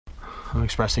I'm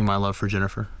expressing my love for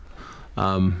Jennifer.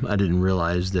 I didn't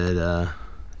realize that,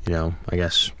 you know, I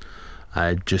guess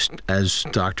I just, as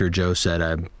Dr. Joe said,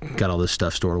 I've got all this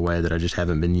stuff stored away that I just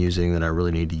haven't been using, that I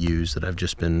really need to use, that I've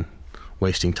just been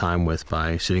wasting time with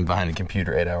by sitting behind a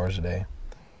computer 8 hours a day.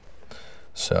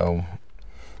 So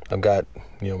I've got,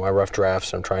 you know, my rough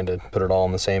drafts. I'm trying to put it all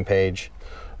on the same page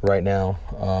right now,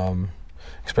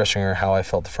 expressing her how I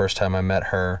felt the first time I met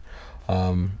her,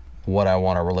 what I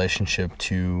want our relationship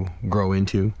to grow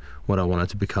into, what I want it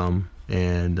to become,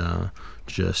 and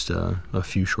just a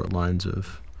few short lines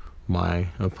of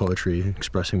poetry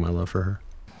expressing my love for her.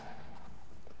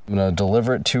 I'm going to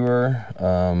deliver it to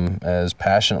her as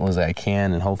passionately as I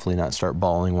can, and hopefully not start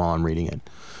bawling while I'm reading it,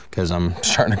 because I'm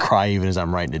starting to cry even as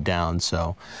I'm writing it down.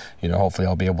 So, you know, hopefully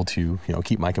I'll be able to, you know,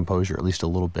 keep my composure at least a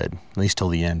little bit, at least till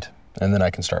the end, and then I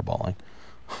can start bawling.